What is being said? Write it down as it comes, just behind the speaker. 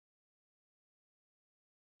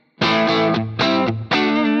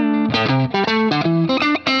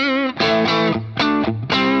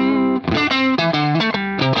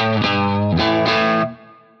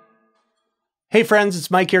Hey friends, it's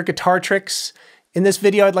Mike here at Guitar Tricks. In this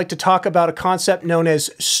video, I'd like to talk about a concept known as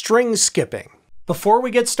string skipping. Before we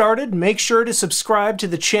get started, make sure to subscribe to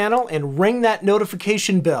the channel and ring that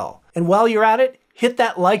notification bell. And while you're at it, hit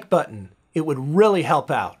that like button. It would really help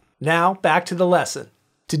out. Now, back to the lesson.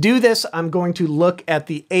 To do this, I'm going to look at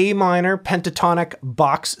the A minor pentatonic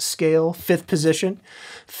box scale, 5th position,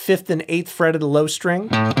 5th and 8th fret of the low string,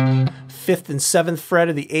 5th and 7th fret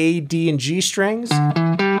of the A, D, and G strings,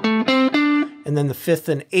 and then the 5th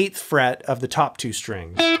and 8th fret of the top 2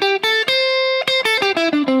 strings.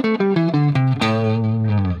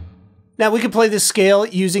 Now we can play this scale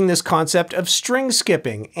using this concept of string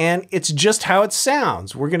skipping, and it's just how it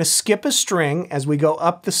sounds. We're going to skip a string as we go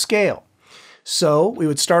up the scale. So we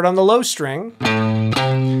would start on the low string,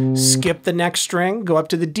 skip the next string, go up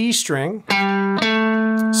to the D string,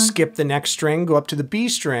 skip the next string, go up to the B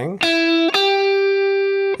string,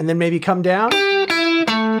 and then maybe come down.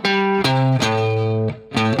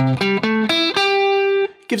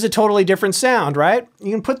 Gives a totally different sound, right?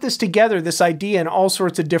 You can put this together, this idea, in all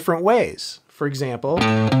sorts of different ways. For example,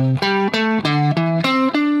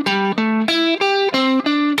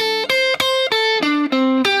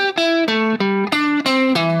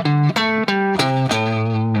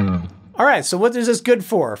 all right, so what is this good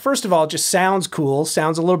for? First of all, it just sounds cool,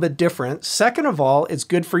 sounds a little bit different. Second of all, it's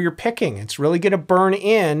good for your picking. It's really going to burn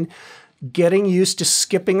in getting used to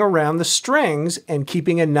skipping around the strings and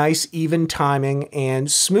keeping a nice even timing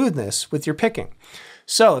and smoothness with your picking.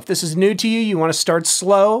 So if this is new to you, you want to start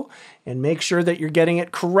slow and make sure that you're getting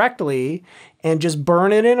it correctly and just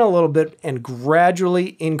burn it in a little bit and gradually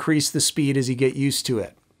increase the speed as you get used to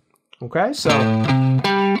it. Okay, so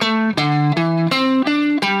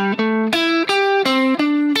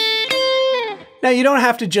now, you don't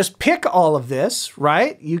have to just pick all of this,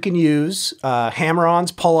 right? You can use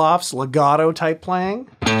hammer-ons, pull-offs, legato type playing.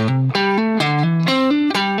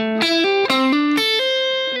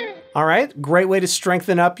 All right, great way to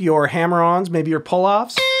strengthen up your hammer-ons, maybe your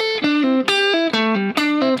pull-offs.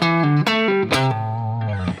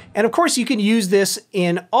 And of course, you can use this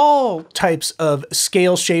in all types of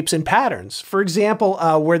scale shapes and patterns. For example,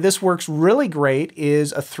 where this works really great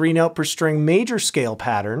is a 3-note per string major scale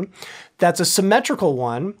pattern. That's a symmetrical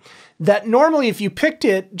one that normally if you picked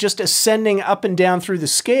it just ascending up and down through the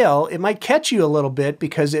scale, it might catch you a little bit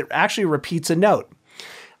because it actually repeats a note.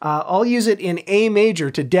 I'll use it in A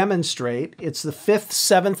major to demonstrate. It's the 5th,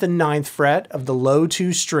 7th, and 9th fret of the low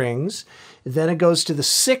 2 strings. Then it goes to the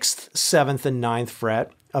 6th, 7th, and 9th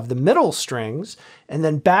fret of the middle strings, and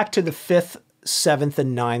then back to the 5th, 7th,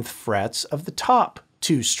 and 9th frets of the top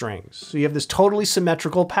 2 strings. So you have this totally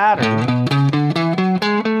symmetrical pattern.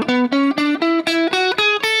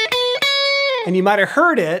 And you might have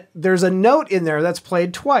heard it, there's a note in there that's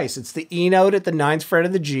played twice. It's the E note at the 9th fret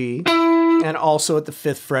of the G, and also at the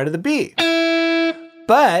 5th fret of the B.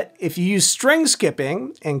 But if you use string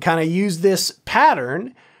skipping and kind of use this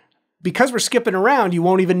pattern, because we're skipping around, you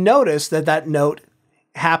won't even notice that that note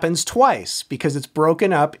happens twice because it's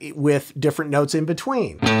broken up with different notes in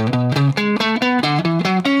between.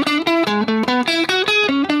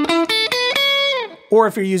 Or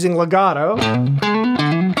if you're using legato.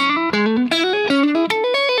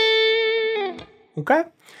 Okay,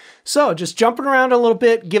 so just jumping around a little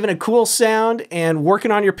bit, giving a cool sound and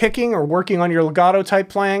working on your picking or working on your legato type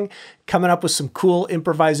playing, coming up with some cool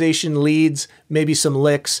improvisation leads, maybe some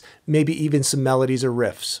licks, maybe even some melodies or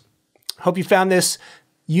riffs. Hope you found this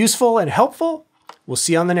useful and helpful. We'll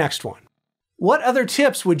see you on the next one. What other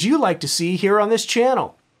tips would you like to see here on this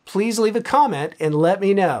channel? Please leave a comment and let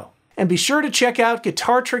me know. And be sure to check out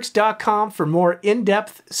guitartricks.com for more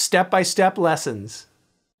in-depth, step-by-step lessons.